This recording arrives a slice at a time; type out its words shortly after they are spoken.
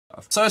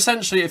So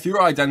essentially, if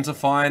you're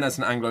identifying as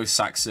an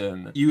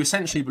Anglo-Saxon, you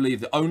essentially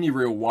believe the only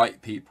real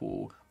white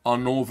people are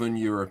Northern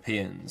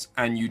Europeans,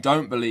 and you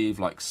don't believe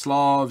like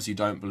Slavs, you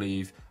don't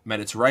believe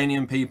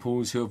Mediterranean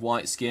peoples who have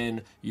white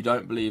skin, you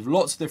don't believe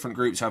lots of different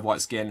groups who have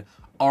white skin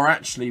are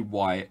actually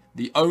white.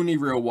 The only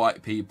real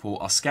white people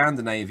are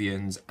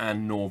Scandinavians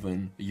and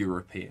Northern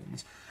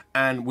Europeans.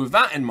 And with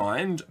that in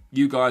mind,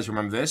 you guys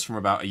remember this from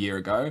about a year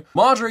ago,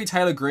 Marjorie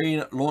Taylor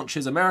Greene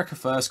launches America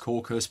First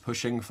caucus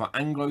pushing for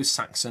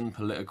Anglo-Saxon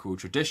political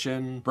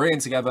tradition, bringing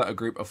together a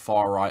group of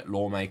far-right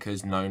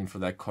lawmakers known for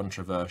their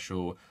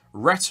controversial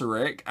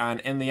rhetoric. And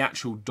in the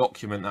actual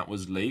document that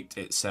was leaked,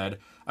 it said,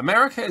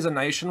 America is a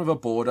nation with a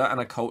border and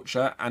a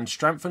culture and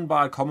strengthened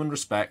by a common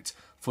respect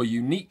for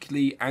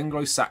uniquely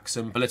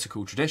Anglo-Saxon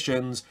political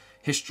traditions.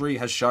 History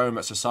has shown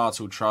that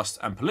societal trust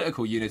and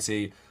political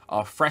unity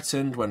are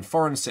threatened when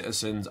foreign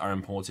citizens are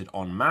imported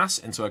en masse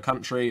into a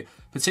country,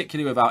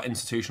 particularly without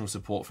institutional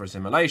support for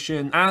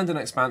assimilation and an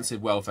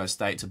expansive welfare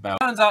state to bail.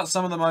 Turns out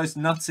some of the most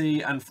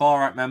nutty and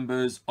far-right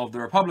members of the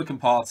Republican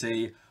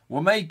Party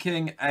were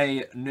making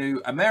a new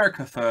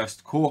America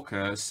First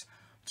caucus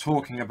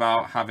talking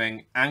about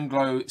having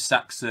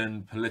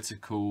Anglo-Saxon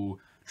political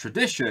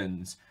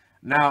traditions.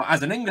 Now,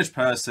 as an English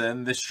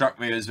person, this struck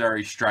me as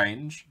very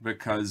strange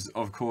because,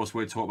 of course,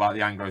 we're taught about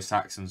the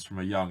Anglo-Saxons from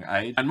a young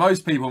age. And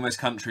most people in this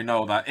country know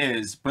what that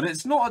is, but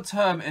it's not a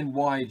term in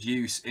wide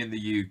use in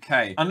the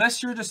UK.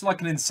 Unless you're just like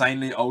an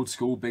insanely old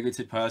school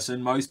bigoted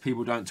person, most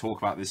people don't talk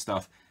about this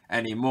stuff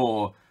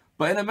anymore.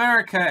 But in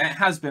America, it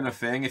has been a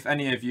thing. If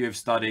any of you have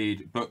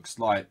studied books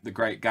like The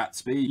Great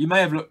Gatsby, you may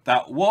have looked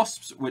at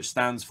WASP, which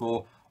stands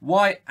for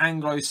White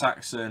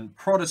Anglo-Saxon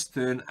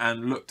Protestant,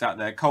 and looked at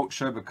their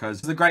culture,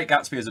 because The Great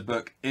Gatsby as a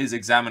book is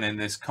examining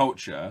this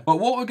culture. But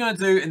what we're going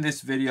to do in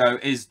this video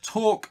is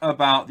talk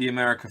about the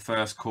America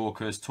First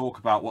caucus, talk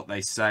about what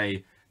they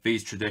say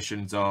these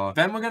traditions are.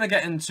 Then we're going to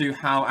get into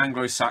how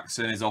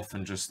Anglo-Saxon is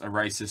often just a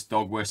racist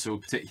dog whistle,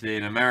 particularly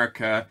in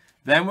America.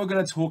 Then we're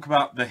going to talk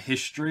about the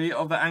history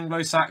of the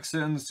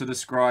Anglo-Saxons to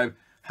describe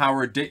how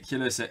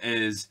ridiculous it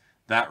is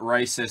that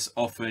racists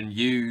often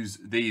use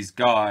these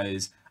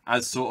guys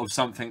as sort of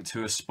something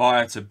to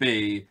aspire to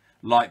be,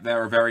 like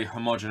they're a very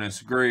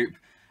homogenous group.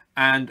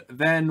 And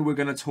then we're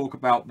going to talk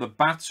about the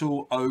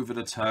battle over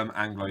the term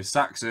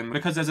Anglo-Saxon,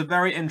 because there's a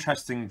very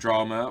interesting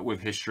drama with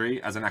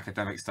history as an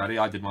academic study.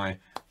 I did my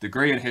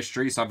degree in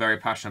history, so I'm very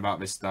passionate about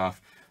this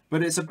stuff.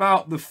 But it's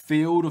about the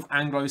field of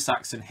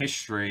Anglo-Saxon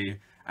history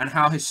and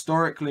how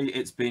historically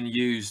it's been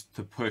used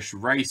to push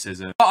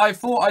racism. But I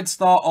thought I'd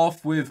start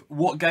off with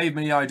what gave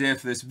me the idea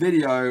for this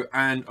video,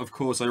 and of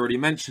course I already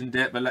mentioned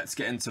it, but let's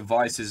get into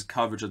Vice's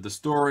coverage of the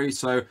story.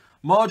 So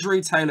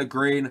Marjorie Taylor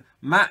Greene,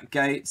 Matt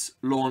Gaetz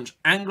launch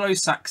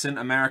Anglo-Saxon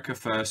America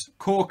First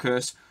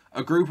caucus.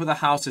 A group of the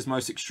House's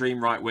most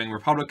extreme right-wing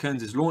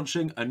Republicans is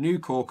launching a new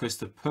caucus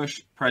to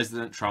push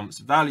President Trump's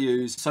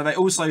values. So they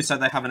also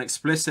said they have an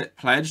explicit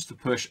pledge to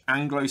push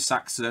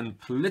Anglo-Saxon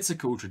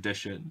political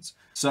traditions.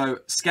 So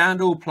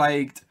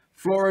scandal-plagued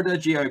Florida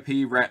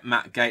GOP rep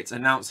Matt Gaetz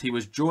announced he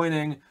was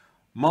joining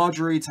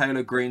Marjorie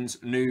Taylor Greene's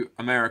new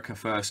America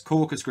First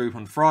caucus group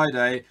on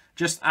Friday,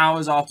 just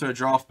hours after a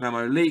draft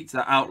memo leaked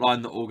that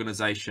outlined the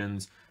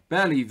organization's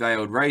barely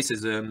veiled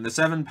racism. The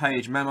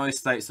 7-page memo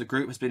states the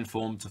group has been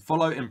formed to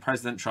follow in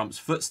President Trump's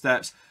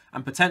footsteps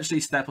and potentially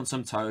step on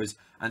some toes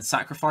and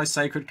sacrifice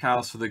sacred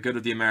cows for the good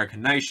of the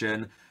American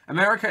nation.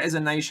 America is a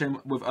nation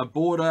with a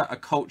border, a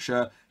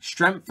culture,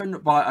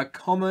 strengthened by a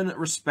common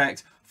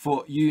respect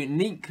for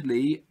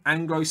uniquely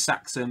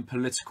Anglo-Saxon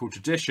political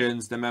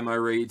traditions, the memo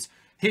reads.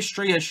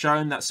 History has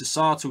shown that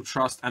societal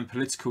trust and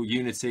political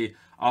unity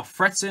are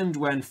threatened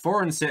when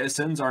foreign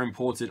citizens are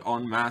imported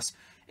en masse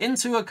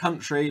into a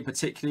country,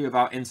 particularly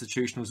without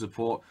institutional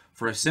support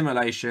for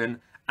assimilation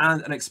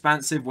and an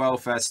expansive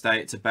welfare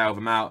state to bail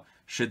them out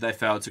should they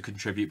fail to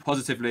contribute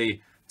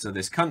positively to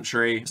this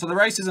country. So the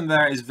racism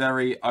there is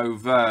very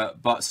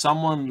overt, but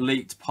someone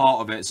leaked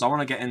part of it, so I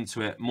want to get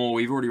into it more.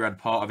 We've already read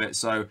part of it.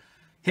 So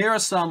here are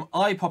some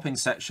eye-popping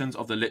sections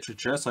of the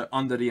literature, so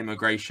under the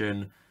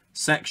immigration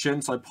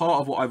section, so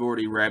part of what I've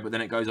already read, but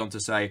then it goes on to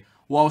say,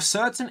 while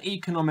certain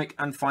economic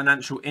and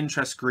financial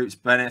interest groups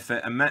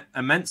benefit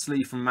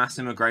immensely from mass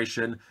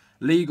immigration,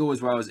 legal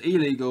as well as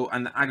illegal,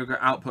 and the aggregate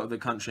output of the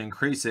country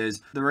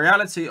increases, the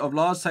reality of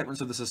large segments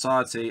of the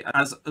society,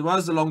 as well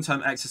as the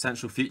long-term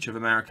existential future of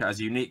America as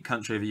a unique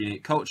country of a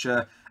unique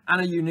culture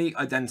and a unique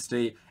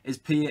identity, is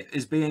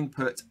being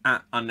put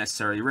at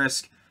unnecessary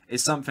risk,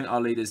 is something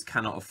our leaders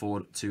cannot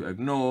afford to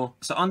ignore.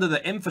 So under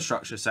the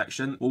infrastructure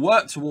section, we'll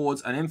work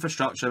towards an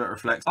infrastructure that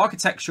reflects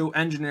architectural,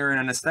 engineering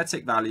and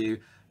aesthetic value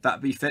that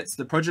befits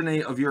the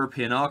progeny of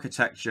European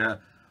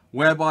architecture,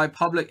 whereby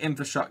public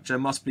infrastructure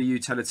must be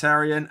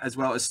utilitarian as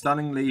well as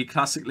stunningly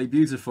classically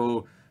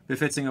beautiful,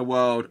 befitting a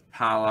world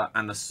power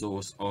and the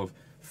source of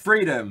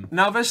freedom.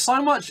 Now there's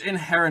so much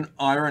inherent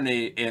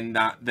irony in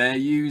that they're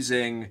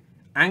using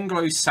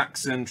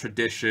Anglo-Saxon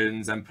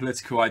traditions and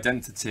political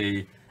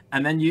identity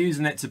and then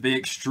using it to be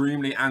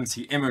extremely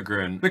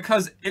anti-immigrant,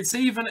 because it's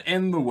even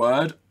in the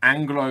word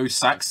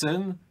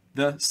Anglo-Saxon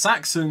The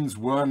Saxons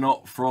were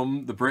not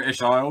from the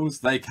British Isles.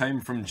 They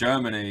came from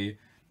Germany,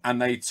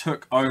 and they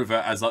took over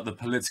as like the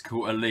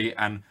political elite,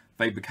 and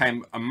they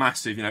became a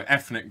massive,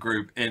 ethnic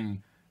group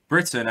in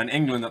Britain and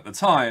England at the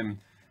time.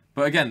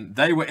 But again,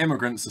 they were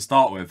immigrants to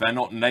start with. They're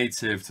not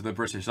native to the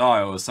British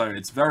Isles. So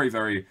it's very,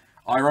 very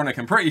ironic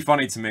and pretty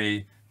funny to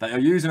me that you're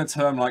using a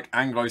term like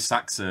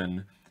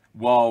Anglo-Saxon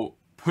while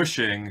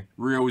pushing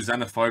real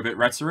xenophobic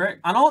rhetoric.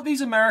 And aren't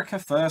these America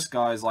First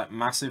guys like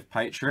massive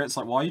patriots?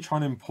 Like, why are you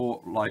trying to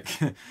import like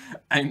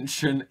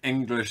ancient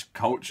English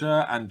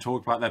culture and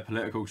talk about their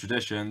political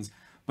traditions?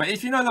 But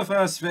if you know the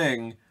first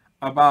thing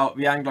about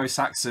the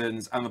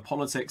Anglo-Saxons and the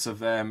politics of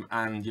them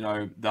and,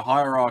 the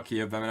hierarchy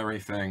of them and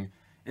everything,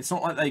 it's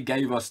not like they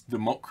gave us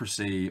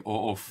democracy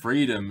or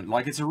freedom.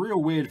 Like, it's a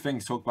real weird thing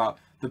to talk about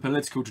the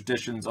political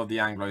traditions of the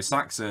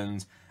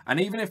Anglo-Saxons. And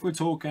even if we're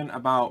talking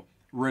about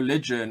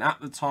religion at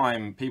the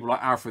time, people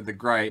like Alfred the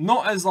Great,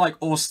 not as like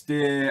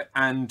austere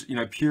and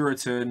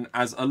Puritan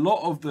as a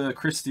lot of the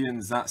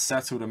Christians that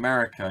settled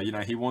America.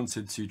 He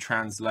wanted to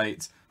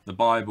translate the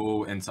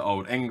Bible into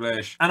Old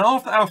English, and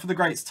after Alfred the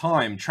Great's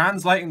time,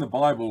 translating the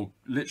Bible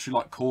literally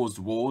like caused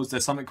wars.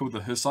 There's something called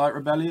the Hussite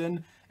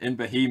Rebellion in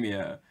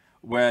Bohemia,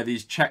 where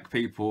these Czech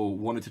people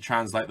wanted to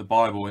translate the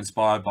Bible,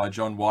 inspired by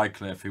John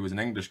Wycliffe, who was an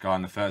English guy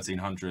in the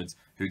 1300s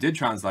who did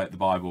translate the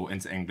Bible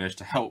into English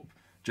to help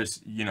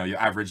just, your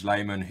average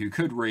layman who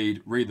could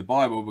read the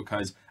Bible,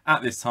 because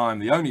at this time,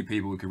 the only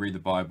people who could read the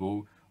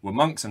Bible were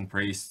monks and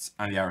priests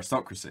and the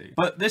aristocracy.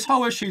 But this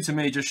whole issue to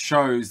me just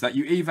shows that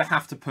you either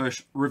have to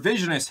push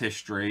revisionist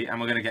history,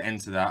 and we're going to get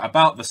into that,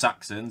 about the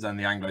Saxons and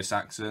the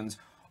Anglo-Saxons,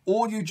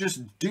 or you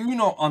just do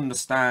not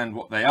understand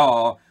what they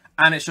are,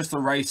 and it's just a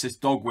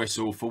racist dog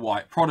whistle for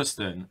white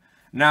Protestant.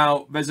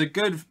 Now, there's a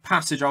good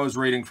passage I was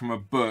reading from a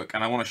book,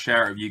 and I want to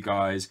share it with you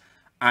guys,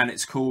 and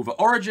it's called The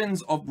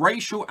Origins of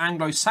Racial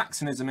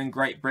Anglo-Saxonism in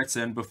Great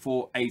Britain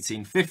Before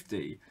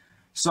 1850.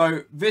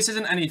 So this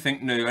isn't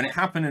anything new, and it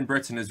happened in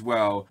Britain as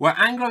well, where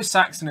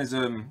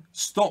Anglo-Saxonism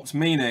stopped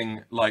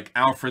meaning like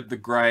Alfred the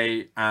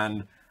Great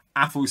and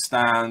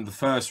Athelstan, the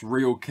first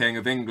real king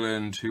of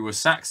England, who were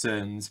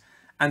Saxons,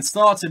 and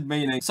started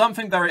meaning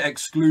something very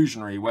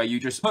exclusionary, where you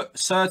just put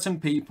certain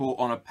people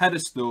on a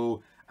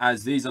pedestal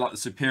as these are like the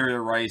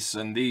superior race,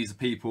 and these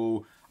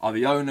people are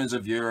the owners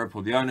of Europe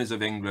or the owners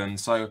of England.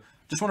 So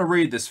just want to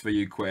read this for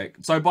you quick.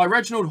 So by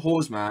Reginald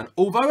Horsman,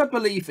 although a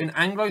belief in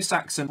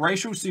Anglo-Saxon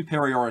racial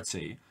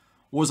superiority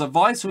was a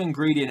vital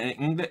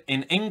ingredient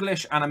in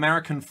English and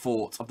American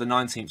thought of the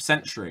 19th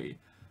century,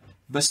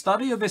 the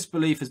study of this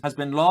belief has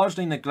been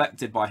largely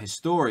neglected by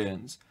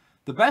historians.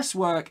 The best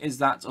work is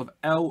that of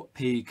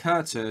L.P.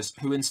 Curtis,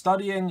 who in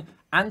studying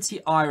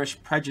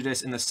anti-Irish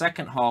prejudice in the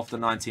second half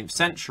of the 19th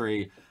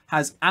century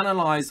has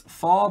analysed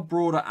far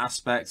broader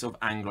aspects of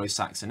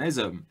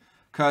Anglo-Saxonism.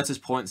 Curtis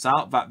points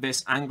out that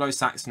this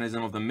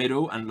Anglo-Saxonism of the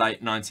middle and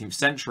late 19th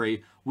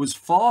century was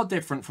far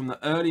different from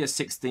the earlier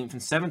 16th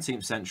and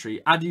 17th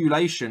century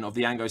adulation of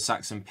the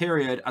Anglo-Saxon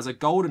period as a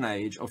golden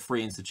age of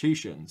free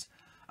institutions.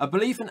 A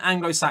belief in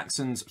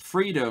Anglo-Saxons'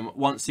 freedom,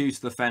 once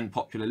used to defend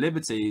popular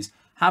liberties,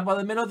 had by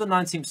the middle of the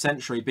 19th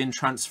century been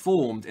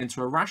transformed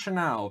into a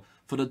rationale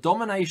for the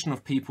domination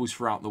of peoples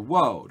throughout the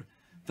world.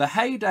 The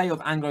heyday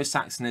of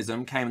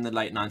Anglo-Saxonism came in the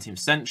late 19th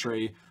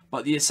century,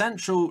 but the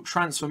essential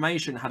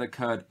transformation had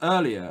occurred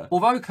earlier.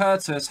 Although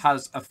Curtis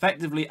has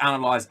effectively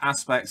analysed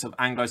aspects of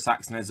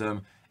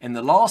Anglo-Saxonism in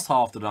the last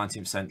half of the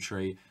 19th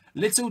century,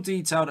 little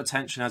detailed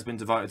attention has been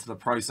devoted to the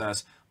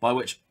process by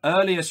which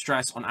earlier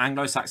stress on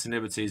Anglo-Saxon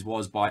liberties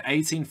was by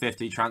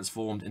 1850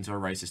 transformed into a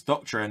racist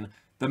doctrine.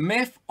 The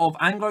myth of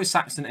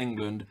Anglo-Saxon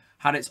England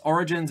had its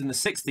origins in the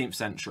 16th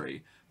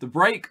century. The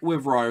break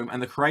with Rome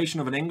and the creation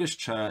of an English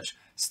church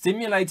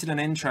stimulated an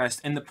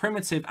interest in the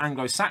primitive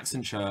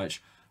Anglo-Saxon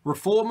church.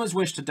 Reformers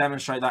wished to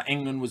demonstrate that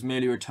England was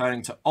merely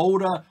returning to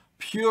older,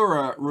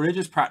 purer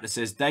religious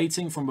practices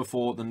dating from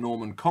before the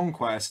Norman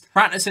conquest,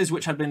 practices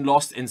which had been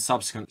lost in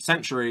subsequent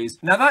centuries.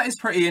 Now that is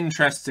pretty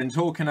interesting,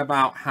 talking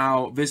about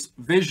how this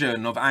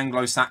vision of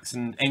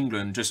Anglo-Saxon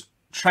England just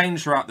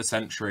changed throughout the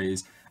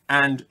centuries.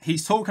 And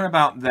he's talking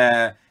about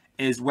there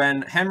is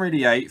when Henry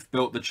VIII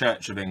built the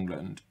Church of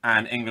England,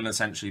 and England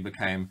essentially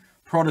became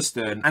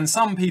Protestant, and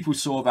some people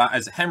saw that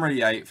as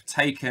Henry VIII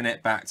taking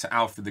it back to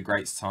Alfred the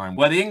Great's time,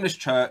 where the English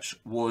church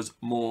was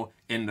more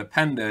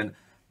independent.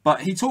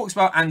 But he talks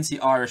about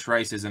anti-Irish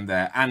racism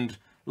there, and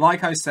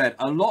like I said,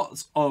 a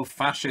lot of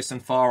fascist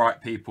and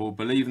far-right people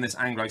believe in this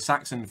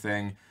Anglo-Saxon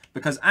thing,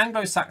 because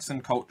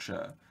Anglo-Saxon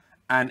culture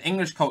and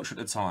English culture at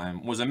the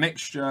time was a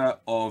mixture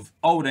of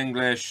Old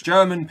English,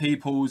 German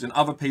peoples and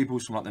other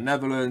peoples from like the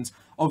Netherlands,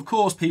 of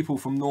course people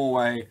from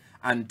Norway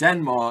and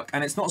Denmark,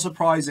 and it's not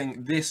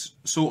surprising this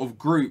sort of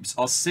groups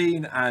are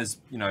seen as,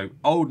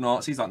 old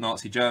Nazis like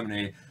Nazi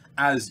Germany,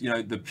 as,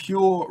 the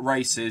pure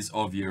races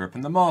of Europe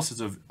and the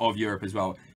masters of Europe as well.